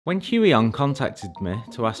When Huion contacted me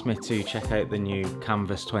to ask me to check out the new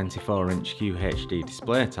Kamvas 24-inch QHD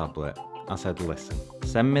display tablet, I said, listen,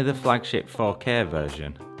 send me the flagship 4K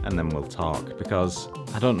version and then we'll talk, because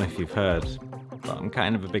I don't know if you've heard, but I'm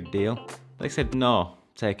kind of a big deal. They said no,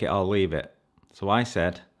 take it or leave it. So I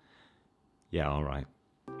said, yeah, alright.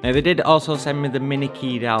 Now they did also send me the mini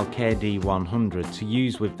Keydial KD100 to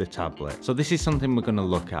use with the tablet, so this is something we're going to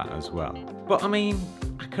look at as well. But I mean,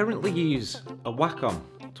 I currently use a Wacom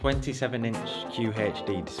 27-inch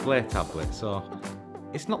QHD display tablet, so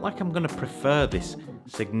it's not like I'm going to prefer this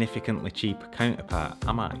significantly cheaper counterpart,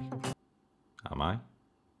 am I? Am I?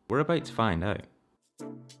 We're about to find out.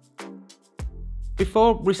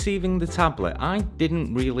 Before receiving the tablet, I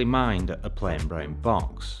didn't really mind a plain brown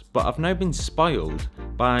box, but I've now been spoiled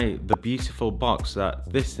by the beautiful box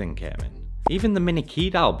that this thing came in. Even the mini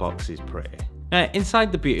Keydial box is pretty. Now,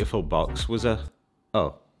 inside the beautiful box was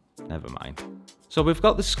oh, never mind. So we've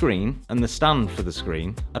got the screen and the stand for the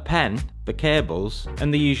screen, a pen, the cables,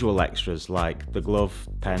 and the usual extras like the glove,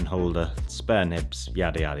 pen holder, spare nibs,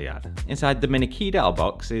 yada yada yada. Inside the mini Keydial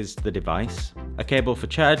box is the device, a cable for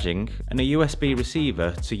charging, and a USB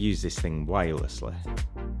receiver to use this thing wirelessly.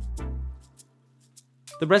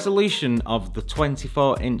 The resolution of the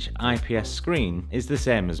 24-inch IPS screen is the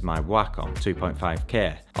same as my Wacom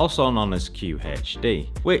 2.5K, also known as QHD,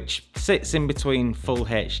 which sits in between Full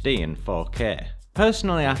HD and 4K.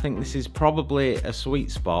 Personally, I think this is probably a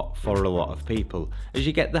sweet spot for a lot of people, as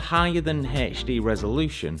you get the higher than HD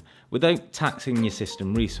resolution without taxing your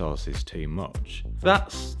system resources too much.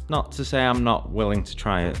 That's not to say I'm not willing to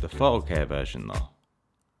try out the 4K version though.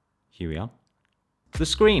 Huion. The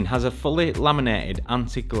screen has a fully laminated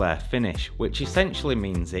anti-glare finish, which essentially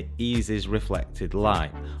means it eases reflected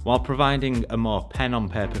light, while providing a more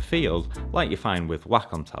pen-on-paper feel like you find with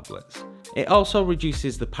Wacom tablets. It also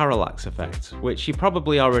reduces the parallax effect, which you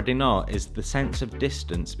probably already know is the sense of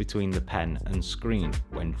distance between the pen and screen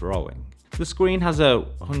when drawing. The screen has a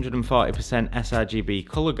 140% sRGB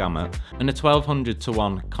colour gamut and a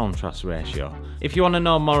 1200:1 contrast ratio. If you want to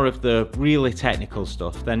know more of the really technical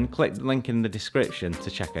stuff, then click the link in the description to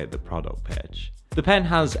check out the product page. The pen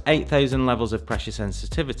has 8000 levels of pressure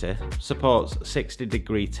sensitivity, supports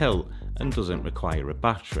 60-degree tilt, and doesn't require a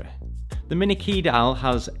battery. The mini Keydial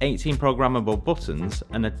has 18 programmable buttons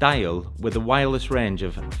and a dial with a wireless range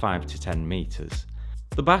of 5 to 10 meters.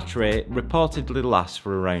 The battery reportedly lasts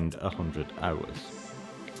for around 100 hours.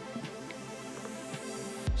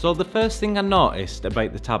 So the first thing I noticed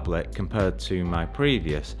about the tablet compared to my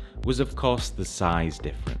previous was of course the size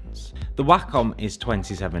difference. The Wacom is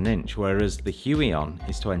 27-inch whereas the Huion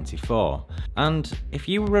is 24, and if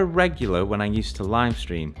you were a regular when I used to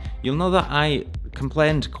livestream, you'll know that I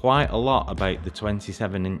complained quite a lot about the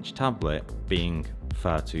 27-inch tablet being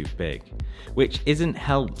far too big, which isn't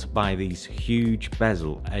helped by these huge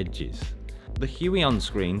bezel edges. The Huion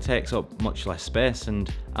screen takes up much less space,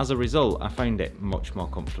 and as a result I found it much more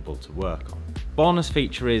comfortable to work on. Bonus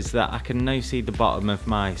feature is that I can now see the bottom of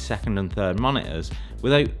my second and third monitors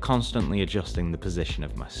without constantly adjusting the position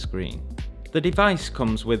of my screen. The device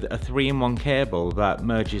comes with a 3-in-1 cable that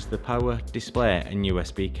merges the power, display and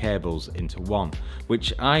USB cables into one,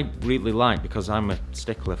 which I really like because I'm a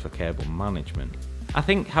stickler for cable management. I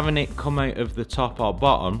think having it come out of the top or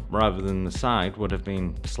bottom rather than the side would have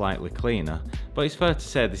been slightly cleaner, but it's fair to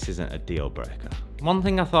say this isn't a deal breaker. One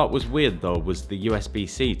thing I thought was weird though was the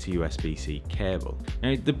USB-C to USB-C cable.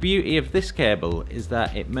 Now the beauty of this cable is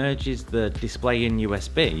that it merges the display and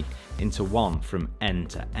USB into one from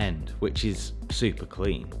end to end, which is super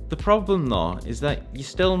clean. The problem though is that you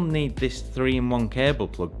still need this 3-in-1 cable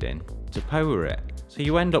plugged in to power it, so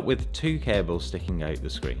you end up with 2 cables sticking out the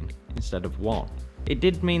screen instead of 1. It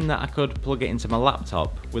did mean that I could plug it into my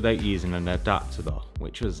laptop without using an adapter though,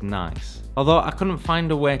 which was nice. Although I couldn't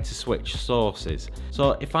find a way to switch sources,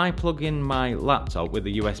 so if I plug in my laptop with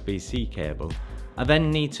a USB-C cable, I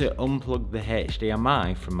then need to unplug the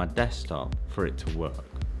HDMI from my desktop for it to work.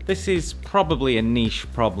 This is probably a niche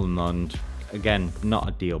problem and again, not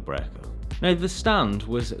a deal breaker. Now the stand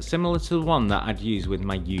was similar to the one that I'd used with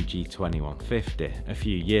my UG2150 a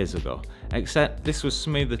few years ago, except this was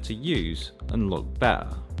smoother to use and looked better.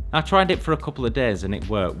 I tried it for a couple of days and it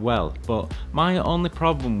worked well, but my only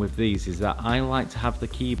problem with these is that I like to have the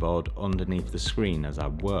keyboard underneath the screen as I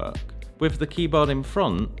work. With the keyboard in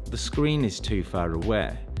front, the screen is too far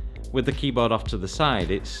away. With the keyboard off to the side,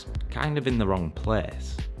 it's kind of in the wrong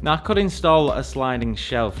place. Now I could install a sliding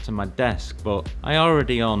shelf to my desk, but I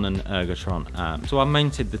already own an Ergotron arm, so I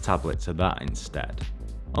mounted the tablet to that instead.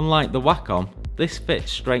 Unlike the Wacom, this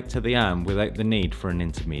fits straight to the arm without the need for an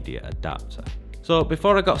intermediate adapter. So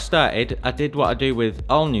before I got started, I did what I do with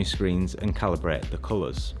all new screens and calibrated the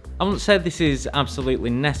colours. I wouldn't say this is absolutely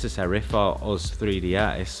necessary for us 3D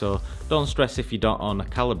artists, so don't stress if you don't own a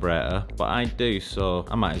calibrator, but I do, so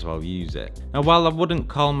I might as well use it. Now while I wouldn't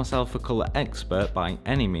call myself a colour expert by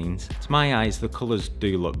any means, to my eyes the colours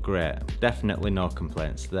do look great, definitely no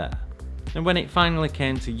complaints there. And when it finally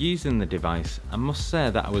came to using the device, I must say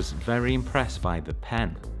that I was very impressed by the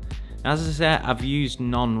pen. As I say, I've used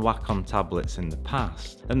non-Wacom tablets in the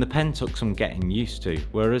past, and the pen took some getting used to,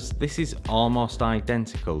 whereas this is almost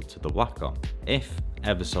identical to the Wacom, if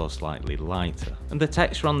ever so slightly lighter. And the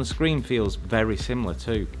texture on the screen feels very similar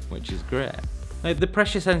too, which is great. Now, the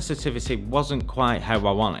pressure sensitivity wasn't quite how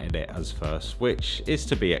I wanted it as first, which is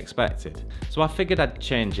to be expected, so I figured I'd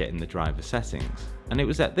change it in the driver settings. And it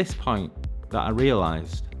was at this point that I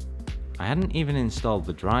realised I hadn't even installed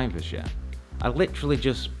the drivers yet. I literally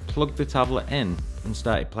just plugged the tablet in and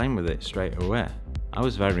started playing with it straight away. I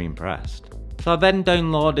was very impressed. So I then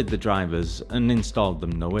downloaded the drivers and installed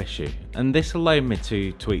them no issue, and this allowed me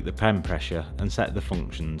to tweak the pen pressure and set the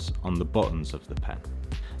functions on the buttons of the pen.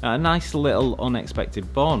 Now, a nice little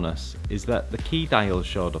unexpected bonus is that the Keydial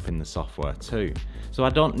showed up in the software too, so I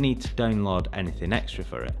don't need to download anything extra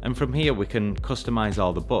for it, and from here we can customise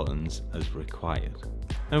all the buttons as required.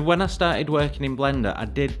 And when I started working in Blender, I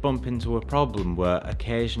did bump into a problem where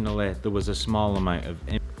occasionally there was a small amount of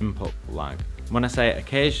input lag. When I say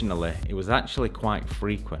occasionally, it was actually quite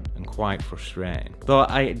frequent and quite frustrating. Though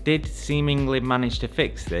I did seemingly manage to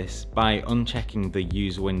fix this by unchecking the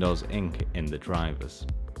Use Windows Ink in the drivers.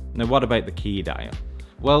 Now what about the Keydial?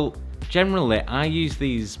 Well, generally I use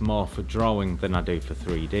these more for drawing than I do for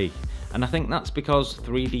 3D, and I think that's because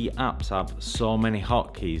 3D apps have so many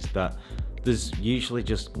hotkeys that there's usually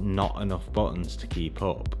just not enough buttons to keep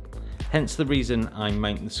up. Hence the reason I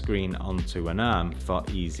mount the screen onto an arm for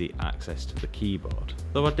easy access to the keyboard.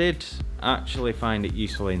 Though I did actually find it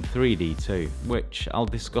useful in 3D too, which I'll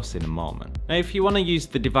discuss in a moment. Now if you want to use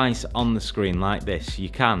the device on the screen like this, you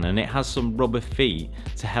can, and it has some rubber feet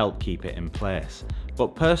to help keep it in place.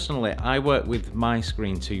 But personally, I work with my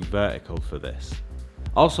screen too vertical for this.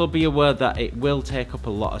 Also be aware that it will take up a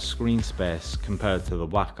lot of screen space compared to the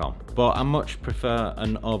Wacom, but I much prefer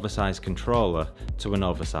an oversized controller to an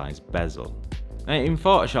oversized bezel. Now, in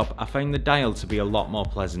Photoshop, I found the dial to be a lot more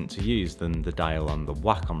pleasant to use than the dial on the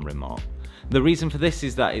Wacom remote. The reason for this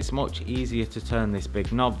is that it's much easier to turn this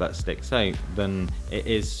big knob that sticks out than it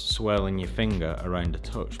is swirling your finger around a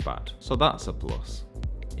touchpad, so that's a plus.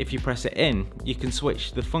 If you press it in, you can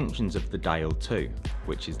switch the functions of the dial too,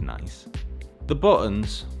 which is nice. The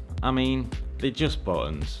buttons, I mean, they're just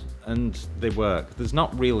buttons, and they work. There's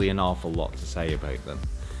not really an awful lot to say about them.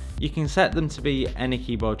 You can set them to be any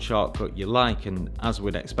keyboard shortcut you like, and as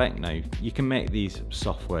we'd expect now, you can make these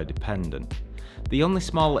software dependent. The only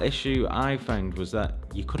small issue I found was that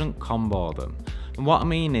you couldn't combo them. And what I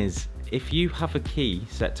mean is, if you have a key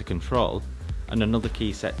set to Control and another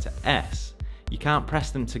key set to S, you can't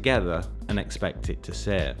press them together and expect it to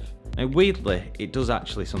save. Now weirdly, it does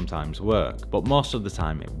actually sometimes work, but most of the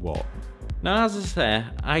time it won't. Now as I say,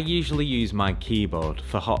 I usually use my keyboard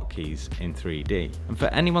for hotkeys in 3D, and for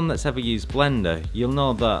anyone that's ever used Blender, you'll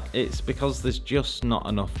know that it's because there's just not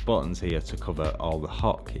enough buttons here to cover all the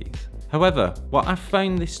hotkeys. However, what I've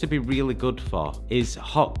found this to be really good for is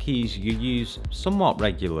hotkeys you use somewhat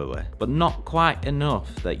regularly, but not quite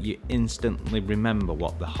enough that you instantly remember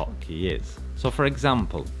what the hotkey is. So for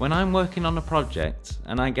example, when I'm working on a project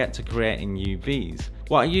and I get to creating UVs,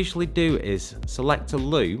 what I usually do is select a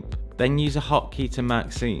loop, then use a hotkey to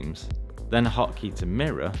mark seams, then a hotkey to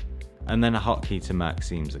mirror, and then a hotkey to mark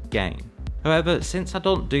seams again. However, since I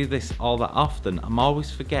don't do this all that often, I'm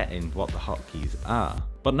always forgetting what the hotkeys are.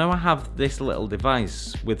 But now I have this little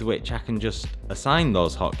device with which I can just assign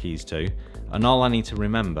those hotkeys to, and all I need to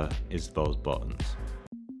remember is those buttons.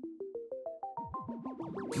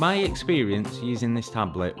 My experience using this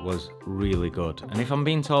tablet was really good, and if I'm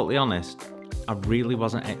being totally honest, I really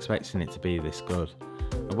wasn't expecting it to be this good.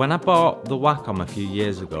 When I bought the Wacom a few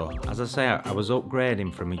years ago, as I say, I was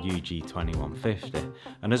upgrading from a UG 2150,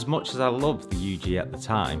 and as much as I loved the UG at the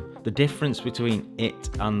time, the difference between it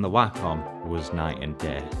and the Wacom was night and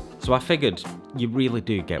day. So I figured you really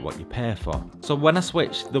do get what you pay for. So when I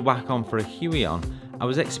switched the Wacom for a Huion, I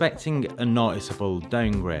was expecting a noticeable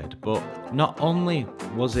downgrade, but not only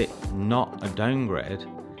was it not a downgrade,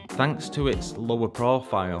 thanks to its lower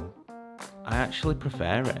profile, I actually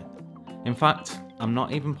prefer it. In fact, I'm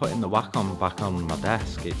not even putting the Wacom back on my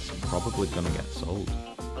desk, it's probably gonna get sold.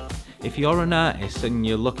 If you're an artist and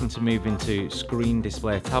you're looking to move into screen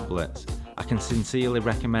display tablets, I can sincerely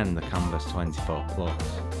recommend the Kamvas 24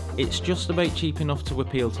 Plus. It's just about cheap enough to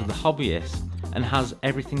appeal to the hobbyist and has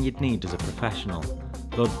everything you'd need as a professional,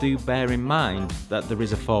 though do bear in mind that there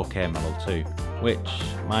is a 4K model too, which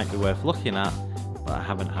might be worth looking at, but I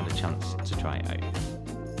haven't had a chance to try it out.